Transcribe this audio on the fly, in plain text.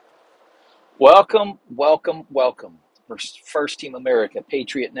Welcome, welcome, welcome. First Team America,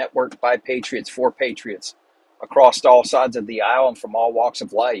 Patriot Network by Patriots for Patriots across all sides of the aisle and from all walks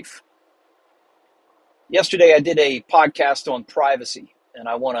of life. Yesterday, I did a podcast on privacy, and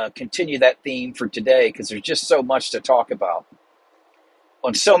I want to continue that theme for today because there's just so much to talk about.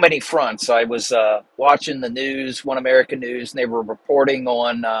 On so many fronts, I was watching the news, One American News, and they were reporting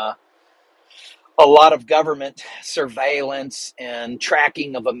on a lot of government surveillance and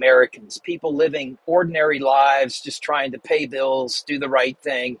tracking of Americans, people living ordinary lives, just trying to pay bills, do the right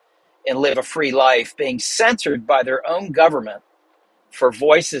thing, and live a free life, being censored by their own government for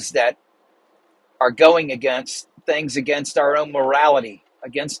voices that are going against things against our own morality,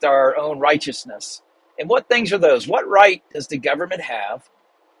 against our own righteousness. And what things are those? What right does the government have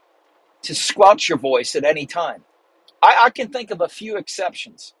to squelch your voice at any time? I can think of a few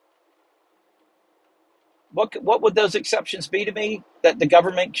exceptions. What would those exceptions be to me? That the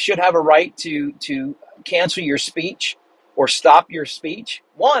government should have a right to cancel your speech or stop your speech?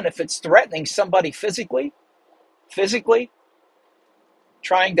 One, if it's threatening somebody physically,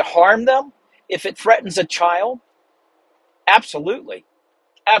 trying to harm them. If it threatens a child, absolutely.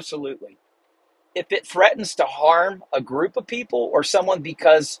 If it threatens to harm a group of people or someone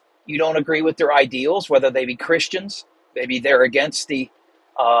because you don't agree with their ideals, whether they be Christians, maybe they're against the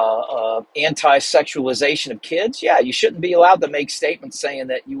anti-sexualization of kids. Yeah, you shouldn't be allowed to make statements saying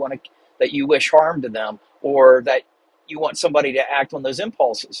that you wish harm to them or that you want somebody to act on those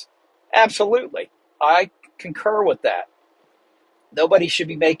impulses. Absolutely, I concur with that. Nobody should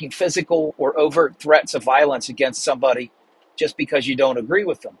be making physical or overt threats of violence against somebody just because you don't agree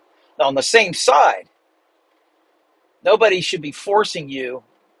with them. Now, on the same side, nobody should be forcing you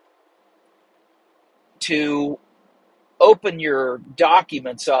to open your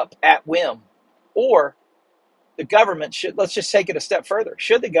documents up at whim, or the government should, let's just take it a step further.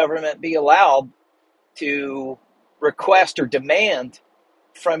 Should the government be allowed to request or demand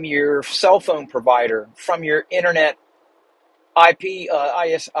from your cell phone provider, from your internet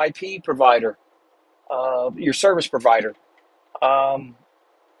ISIP provider, your service provider,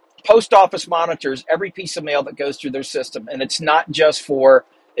 post office monitors every piece of mail that goes through their system, and it's not just for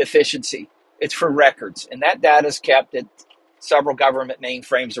efficiency. It's for records, and that data is kept at several government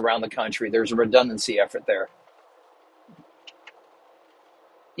mainframes around the country. There's a redundancy effort there.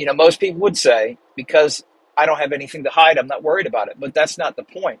 You know, most people would say, because I don't have anything to hide, I'm not worried about it. But that's not the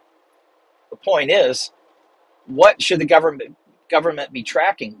point. The point is, what should the government be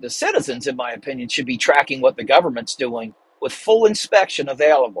tracking? The citizens, in my opinion, should be tracking what the government's doing with full inspection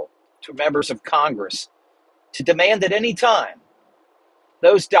available to members of Congress to demand at any time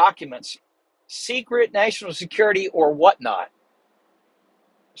those documents, secret, national security, or whatnot.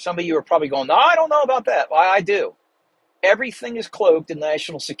 Some of you are probably going, no, I don't know about that. Well, I do. Everything is cloaked in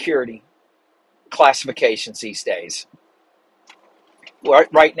national security classifications these days.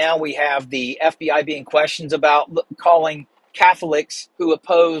 Right now, we have the FBI being questioned about calling Catholics who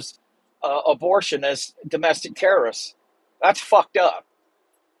oppose abortion as domestic terrorists. That's fucked up.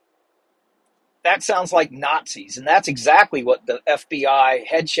 That sounds like Nazis, and that's exactly what the FBI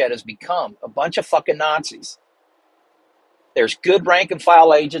headshed has become, a bunch of fucking Nazis. There's good rank and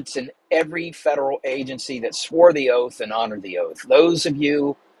file agents in every federal agency that swore the oath and honored the oath. Those of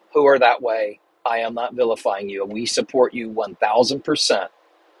you who are that way, I am not vilifying you. We support you 1,000%.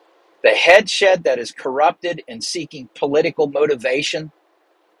 The headshed that is corrupted and seeking political motivation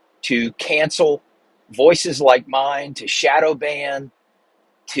to cancel voices like mine, to shadow ban,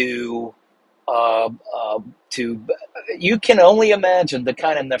 to you can only imagine the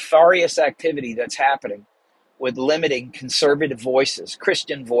kind of nefarious activity that's happening with limiting conservative voices,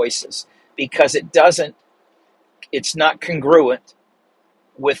 Christian voices, because it's not congruent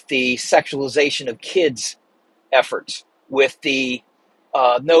with the sexualization of kids efforts, with the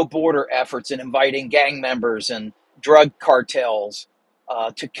no border efforts and inviting gang members and drug cartels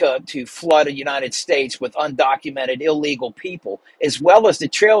to flood the United States with undocumented illegal people, as well as the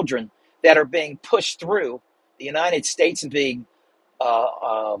children that are being pushed through the United States and being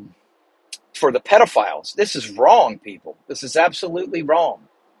for the pedophiles. This is wrong, people. This is absolutely wrong.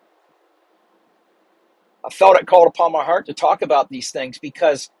 I felt it called upon my heart to talk about these things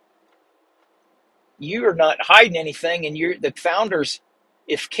because you are not hiding anything, and the founders,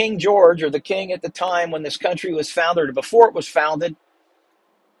 if King George, or the king at the time when this country was founded, or before it was founded,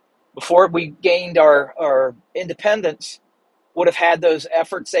 before we gained our independence, would have had those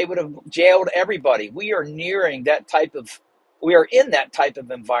efforts, they would have jailed everybody. We are in that type of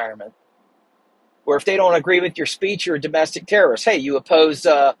environment where if they don't agree with your speech, you're a domestic terrorist. Hey, you oppose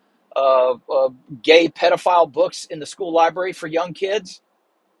gay pedophile books in the school library for young kids?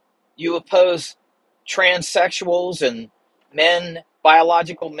 You oppose transsexuals and men,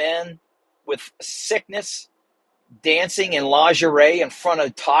 biological men with sickness, dancing in lingerie in front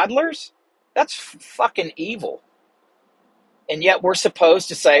of toddlers? That's fucking evil. And yet we're supposed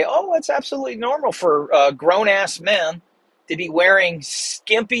to say, oh, it's absolutely normal for grown-ass men to be wearing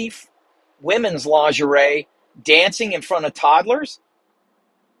skimpy women's lingerie dancing in front of toddlers?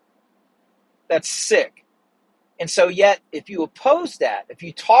 That's sick. And so yet, if you oppose that, if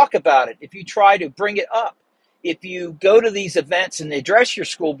you talk about it, if you try to bring it up, if you go to these events and address your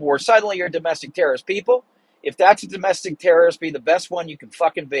school board, suddenly you're a domestic terrorist. People, if that's a domestic terrorist, be the best one you can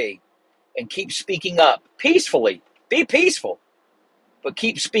fucking be. And keep speaking up peacefully. Be peaceful. But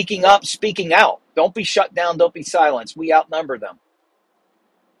keep speaking up, speaking out. Don't be shut down. Don't be silenced. We outnumber them.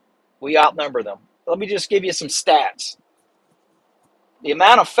 We outnumber them. Let me just give you some stats. The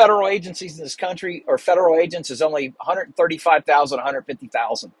amount of federal agencies in this country, or federal agents, is only 135,000,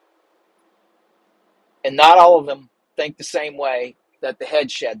 150,000. And not all of them think the same way that the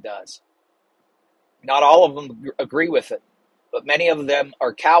head shed does. Not all of them agree with it. But many of them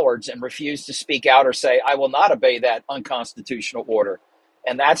are cowards and refuse to speak out or say, I will not obey that unconstitutional order.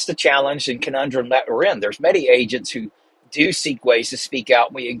 And that's the challenge and conundrum that we're in. There's many agents who do seek ways to speak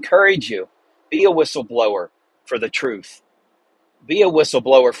out. We encourage you, be a whistleblower for the truth. Be a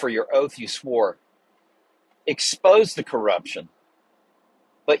whistleblower for your oath you swore. Expose the corruption.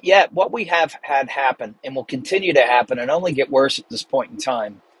 But yet, what we have had happen and will continue to happen and only get worse at this point in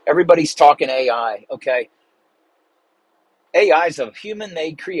time, everybody's talking AI, okay? AI is a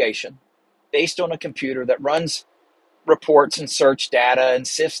human-made creation based on a computer that runs reports and search data and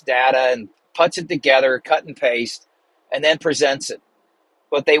sifts data and puts it together, cut and paste, and then presents it.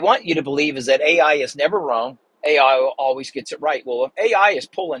 What they want you to believe is that AI is never wrong. AI always gets it right. Well, if AI is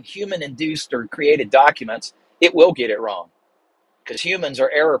pulling human-induced or created documents, it will get it wrong because humans are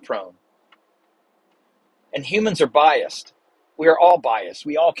error-prone. And humans are biased. We are all biased.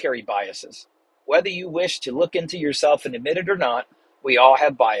 We all carry biases. Whether you wish to look into yourself and admit it or not, we all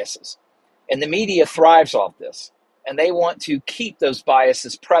have biases. And the media thrives off this. And they want to keep those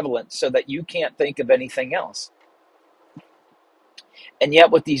biases prevalent so that you can't think of anything else. And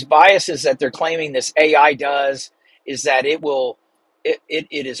yet with these biases that they're claiming this AI does is that it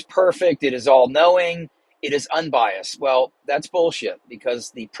is perfect, it is all-knowing, it is unbiased. Well, that's bullshit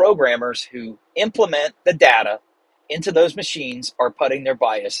because the programmers who implement the data into those machines are putting their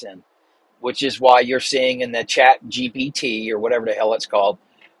bias in, which is why you're seeing in the chat GPT or whatever the hell it's called,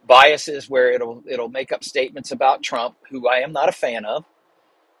 biases where it'll make up statements about Trump, who I am not a fan of,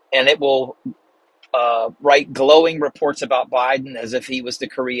 and it will write glowing reports about Biden as if he was the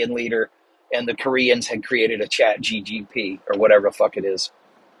Korean leader and the Koreans had created a chat GGP or whatever the fuck it is.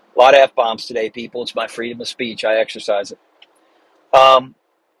 A lot of F-bombs today, people. It's my freedom of speech. I exercise it. And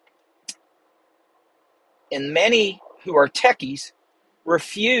many who are techies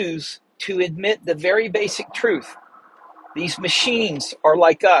refuse to admit the very basic truth. These machines are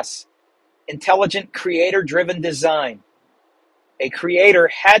like us. Intelligent, creator-driven design. A creator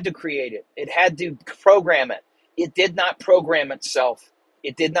had to create it. It had to program it. It did not program itself.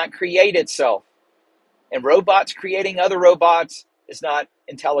 It did not create itself. And robots creating other robots is not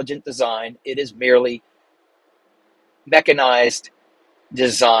intelligent design. It is merely mechanized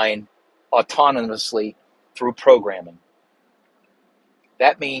design autonomously through programming.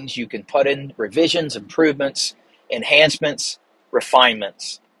 That means you can put in revisions, improvements, enhancements,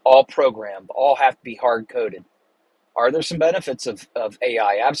 refinements, all programmed, all have to be hard-coded. Are there some benefits of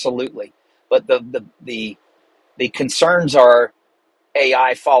AI? Absolutely. But the concerns are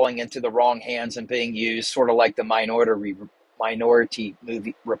AI falling into the wrong hands and being used sort of like the Minority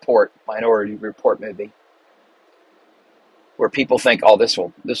Report movie, where people think, oh, this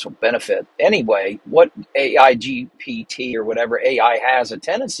will benefit. Anyway, what AI GPT or whatever AI has a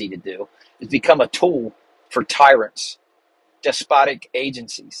tendency to do is become a tool for tyrants, despotic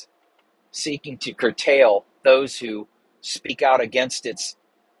agencies, seeking to curtail those who speak out against its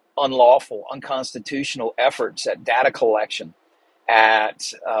unlawful, unconstitutional efforts at data collection,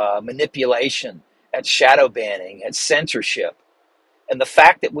 at manipulation, at shadow banning, at censorship. And the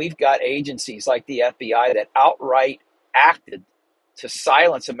fact that we've got agencies like the FBI that outright acted to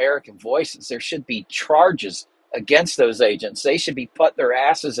silence American voices, there should be charges against those agents. They should be put their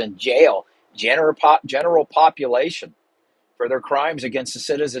asses in jail, general population, for their crimes against the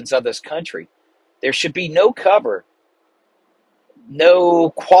citizens of this country. There should be no cover, no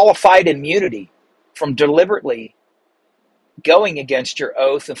qualified immunity from deliberately going against your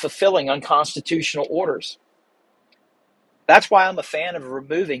oath and fulfilling unconstitutional orders. That's why I'm a fan of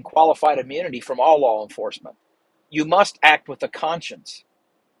removing qualified immunity from all law enforcement. You must act with a conscience.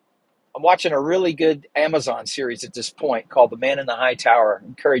 I'm watching a really good Amazon series at this point called The Man in the High Tower. I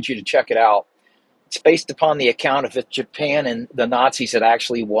encourage you to check it out. It's based upon the account of if Japan and the Nazis had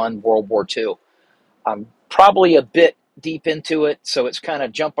actually won World War II. I'm probably a bit deep into it, so it's kind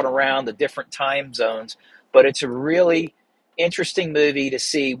of jumping around the different time zones, but it's a really interesting movie to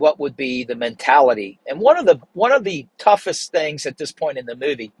see what would be the mentality. And one of the toughest things at this point in the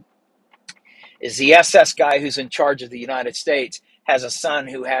movie is the SS guy who's in charge of the United States has a son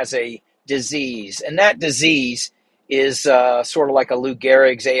who has a disease, and that disease is sort of like a Lou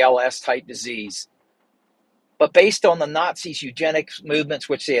Gehrig's ALS type disease. But based on the Nazis' eugenics movements,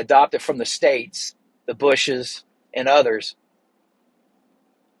 which they adopted from the States, the Bushes, and others,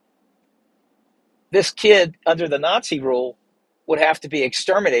 this kid under the Nazi rule would have to be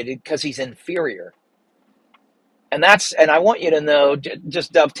exterminated because he's inferior. And I want you to know,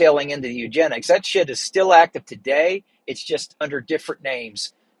 just dovetailing into the eugenics, that shit is still active today. It's just under different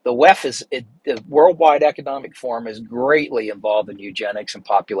names. The the Worldwide Economic Forum, is greatly involved in eugenics and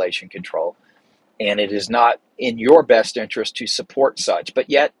population control. And it is not in your best interest to support such, but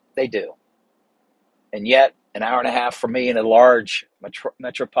yet they do. And yet, an hour and a half from me in a large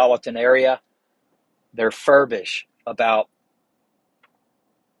metropolitan area, they're furbish about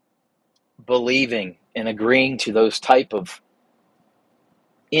believing and agreeing to those type of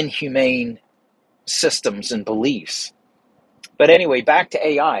inhumane systems and beliefs. But anyway, back to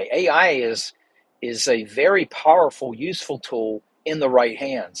AI. AI is a very powerful, useful tool in the right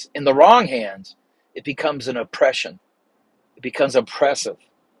hands. In the wrong hands, it becomes an oppression. It becomes oppressive.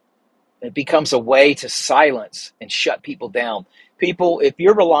 It becomes a way to silence and shut people down. People, if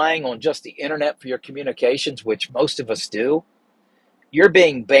you're relying on just the internet for your communications, which most of us do, you're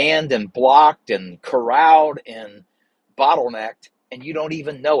being banned and blocked and corralled and bottlenecked, and you don't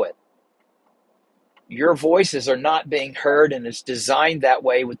even know it. Your voices are not being heard, and it's designed that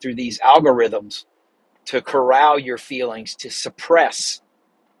way through these algorithms to corral your feelings, to suppress,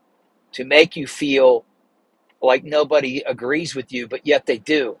 to make you feel like nobody agrees with you, but yet they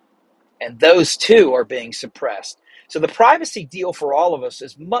do. And those too are being suppressed. So the privacy deal for all of us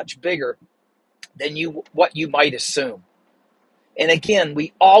is much bigger than what you might assume. And again,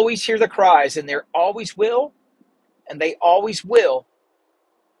 we always hear the cries, and there always will, and they always will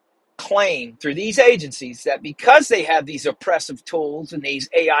claim through these agencies that because they have these oppressive tools and these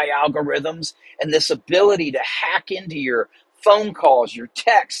AI algorithms and this ability to hack into your phone calls, your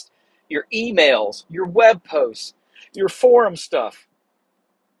text, your emails, your web posts, your forum stuff,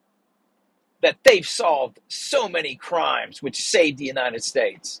 that they've solved so many crimes which saved the United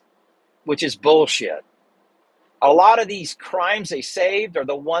States, which is bullshit. A lot of these crimes they saved are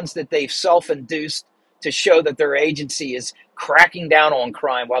the ones that they've self-induced to show that their agency is cracking down on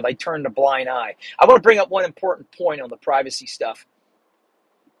crime while they turn a blind eye. I want to bring up one important point on the privacy stuff.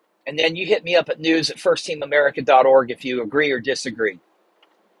 And then you hit me up at news@firstteamamerica.org if you agree or disagree.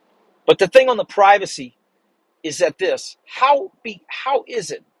 But the thing on the privacy is that how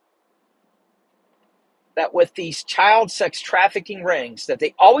is it that with these child sex trafficking rings that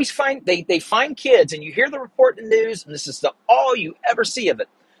they always find, they find kids, and you hear the report in the news, and this is all you ever see of it.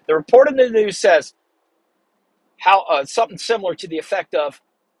 The report in the news says how something similar to the effect of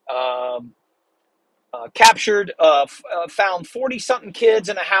found 40-something kids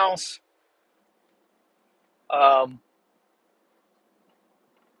in a house.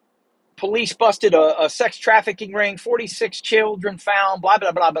 Police busted a sex trafficking ring, 46 children found, blah,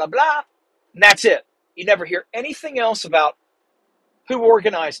 blah, blah, blah, blah. And that's it. You never hear anything else about who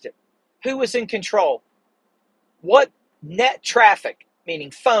organized it, who was in control, what net traffic,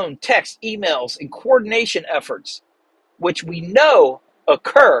 meaning phone, text, emails, and coordination efforts, which we know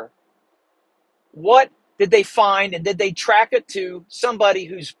occur, what did they find, and did they track it to somebody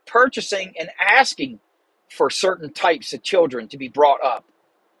who's purchasing and asking for certain types of children to be brought up?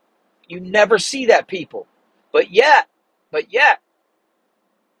 You never see that, people. But yet,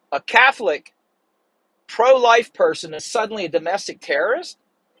 a Catholic pro-life person is suddenly a domestic terrorist?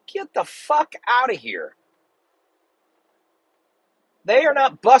 Get the fuck out of here. They are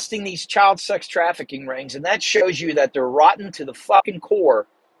not busting these child sex trafficking rings, and that shows you that they're rotten to the fucking core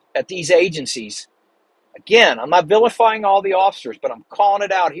at these agencies. Again, I'm not vilifying all the officers, but I'm calling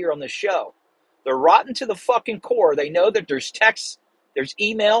it out here on this show. They're rotten to the fucking core. They know that there's texts, there's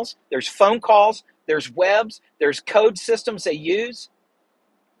emails, there's phone calls, there's webs, there's code systems they use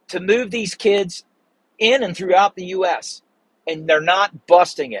to move these kids in and throughout the U.S., and they're not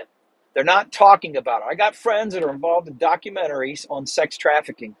busting it. They're not talking about it. I got friends that are involved in documentaries on sex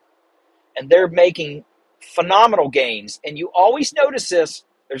trafficking, and they're making phenomenal gains. And you always notice this.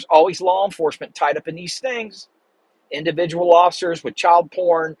 There's always law enforcement tied up in these things. Individual officers with child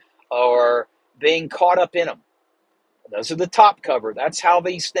porn, or being caught up in them. Those are the top cover. That's how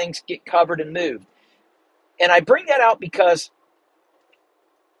these things get covered and moved. And I bring that out because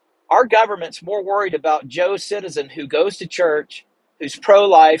our government's more worried about Joe Citizen who goes to church, who's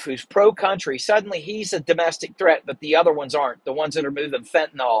pro-life, who's pro-country. Suddenly he's a domestic threat, but the other ones aren't. The ones that are moving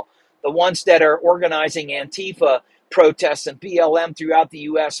fentanyl, the ones that are organizing Antifa protests and BLM throughout the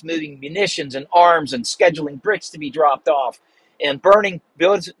U.S., moving munitions and arms and scheduling bricks to be dropped off and burning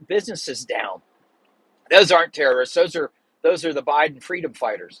businesses down. Those aren't terrorists. Those are the Biden freedom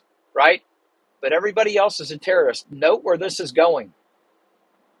fighters, right? But everybody else is a terrorist. Note where this is going.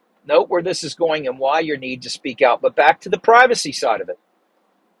 Note where this is going and why you need to speak out. But back to the privacy side of it.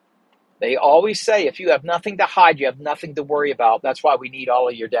 They always say if you have nothing to hide, you have nothing to worry about. That's why we need all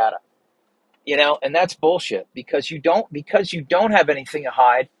of your data. And that's bullshit because you don't have anything to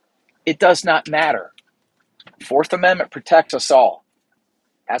hide. It does not matter. Fourth Amendment protects us all.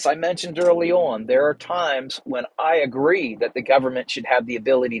 As I mentioned early on, there are times when I agree that the government should have the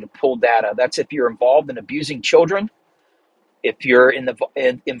ability to pull data. That's if you're involved in abusing children, if you're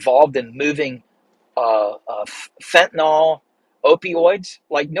involved in moving fentanyl, opioids.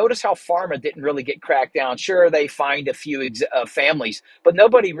 Like, notice how pharma didn't really get cracked down. Sure, they fined a few families, but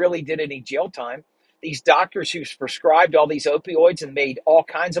nobody really did any jail time. These doctors who prescribed all these opioids and made all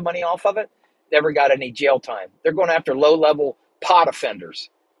kinds of money off of it never got any jail time. They're going after low-level pot offenders,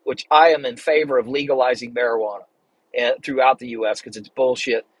 which I am in favor of legalizing marijuana throughout the U.S. because it's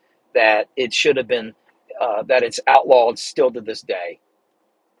bullshit that it should have been, that it's outlawed still to this day.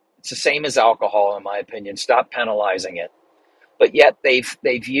 It's the same as alcohol, in my opinion. Stop penalizing it. But yet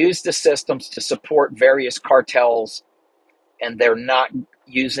they've used the systems to support various cartels, and they're not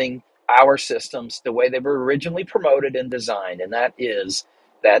using our systems the way they were originally promoted and designed. And that is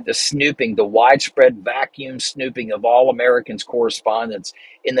that the snooping, the widespread vacuum snooping of all Americans' correspondence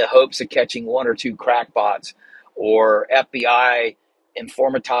in the hopes of catching one or two crackpots or FBI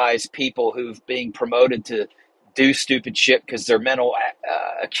informatized people who've being promoted to do stupid shit because their mental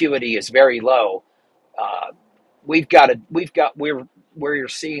acuity is very low. Where you're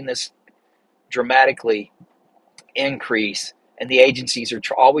seeing this dramatically increase, and the agencies are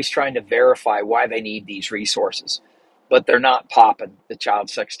always trying to verify why they need these resources, but they're not popping the child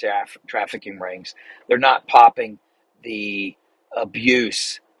sex trafficking rings. They're not popping the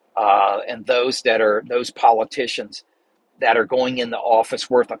abuse and those politicians that are going in the office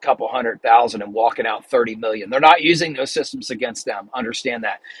worth a couple $100,000 and walking out 30 million. They're not using those systems against them. Understand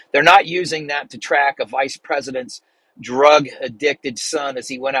that. They're not using that to track a vice president's drug addicted son as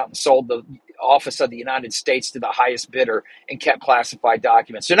he went out and sold the office of the United States to the highest bidder and kept classified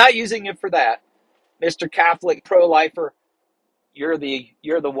documents. They're not using it for that. Mr. Catholic pro-lifer, you're the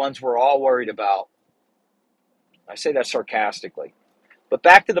ones we're all worried about. I say that sarcastically. But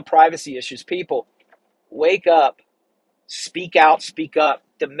back to the privacy issues. People, wake up. Speak out, speak up,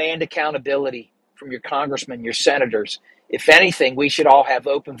 demand accountability from your congressmen, your senators. If anything, we should all have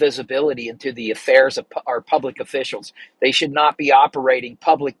open visibility into the affairs of our public officials. They should not be operating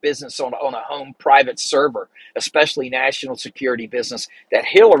public business on a home private server, especially national security business that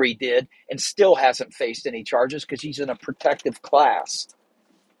Hillary did and still hasn't faced any charges because she's in a protective class.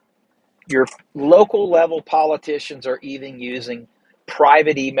 Your local level politicians are even using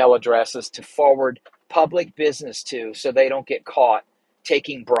private email addresses to forward public business to so they don't get caught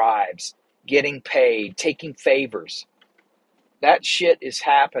taking bribes, getting paid, taking favors. That shit is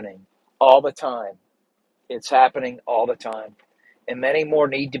happening all the time. It's happening all the time. And many more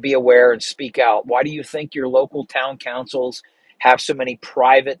need to be aware and speak out. Why do you think your local town councils have so many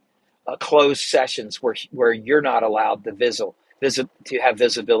private closed sessions where you're not allowed to have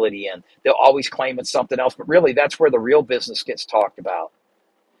visibility in? They'll always claim it's something else, but really that's where the real business gets talked about.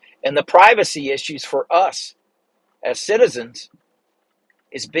 And the privacy issues for us as citizens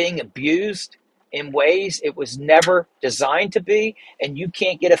is being abused in ways it was never designed to be, and you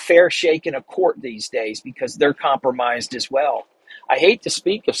can't get a fair shake in a court these days because they're compromised as well. I hate to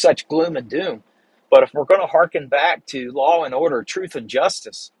speak of such gloom and doom, but if we're going to hearken back to law and order, truth and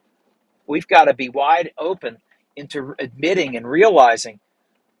justice, we've got to be wide open into admitting and realizing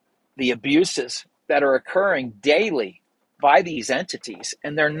the abuses that are occurring daily by these entities,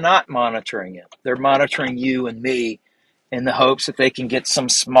 and they're not monitoring it. They're monitoring you and me in the hopes that they can get some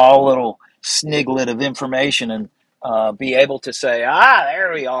small little sniglet of information and be able to say,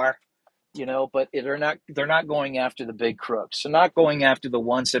 there we are, but they're not going after the big crooks. They're not going after the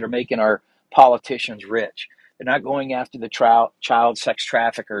ones that are making our politicians rich. They're not going after the child sex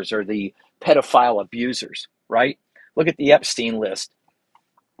traffickers or the pedophile abusers, right? Look at the Epstein list.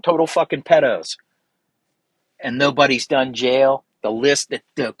 Total fucking pedos. And nobody's done jail. The list,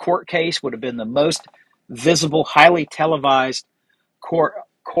 the court case would have been the most visible, highly televised court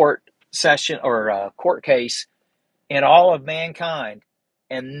session or court case in all of mankind,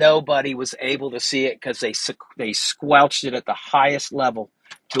 and nobody was able to see it because they squelched it at the highest level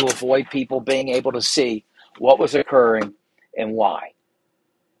to avoid people being able to see what was occurring and why.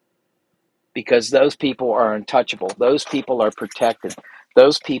 Because those people are untouchable. Those people are protected.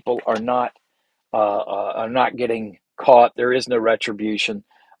 Those people are not getting caught. There is no retribution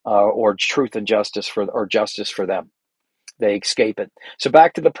or truth and justice for them. They escape it. So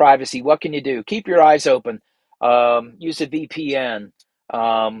back to the privacy. What can you do? Keep your eyes open. Use a VPN.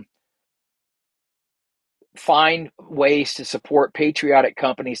 Find ways to support patriotic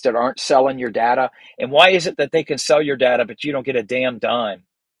companies that aren't selling your data. And why is it that they can sell your data, but you don't get a damn dime?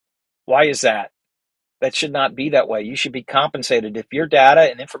 Why is that? That should not be that way. You should be compensated. If your data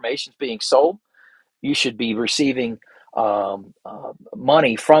and information is being sold, you should be receiving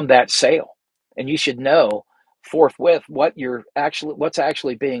money from that sale, and you should know forthwith what's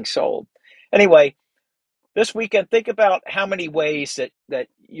actually being sold. Anyway, this weekend, think about how many ways that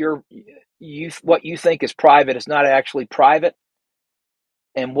what you think is private is not actually private,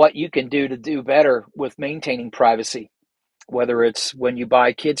 and what you can do to do better with maintaining privacy. Whether it's when you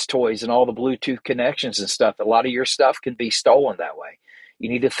buy kids' toys and all the Bluetooth connections and stuff, a lot of your stuff can be stolen that way. You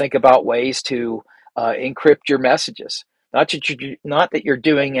need to think about ways to encrypt your messages. Not that you're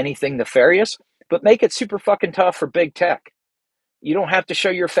doing anything nefarious, but make it super fucking tough for big tech. You don't have to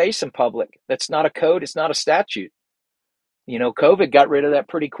show your face in public. That's not a code. It's not a statute. COVID got rid of that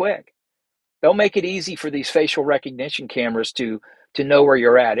pretty quick. They'll make it easy for these facial recognition cameras to know where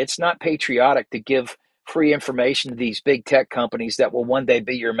you're at. It's not patriotic to give free information to these big tech companies that will one day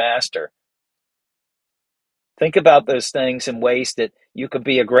be your master. Think about those things in ways that you could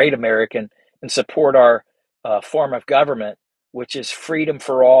be a great American and support our form of government, which is freedom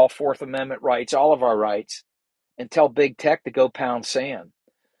for all, Fourth Amendment rights, all of our rights, and tell big tech to go pound sand.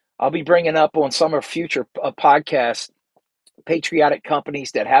 I'll be bringing up on some of future podcasts patriotic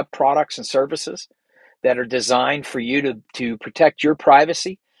companies that have products and services that are designed for you to protect your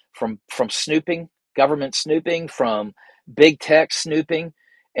privacy from snooping, government snooping, from big tech snooping,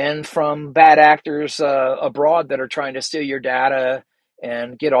 and from bad actors abroad that are trying to steal your data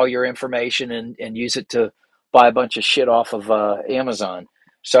and get all your information and use it to buy a bunch of shit off of Amazon.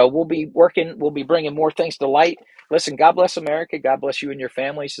 So we'll be bringing more things to light. Listen, God bless America. God bless you and your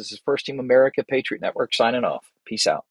families. This is First Team America Patriot Network signing off. Peace out.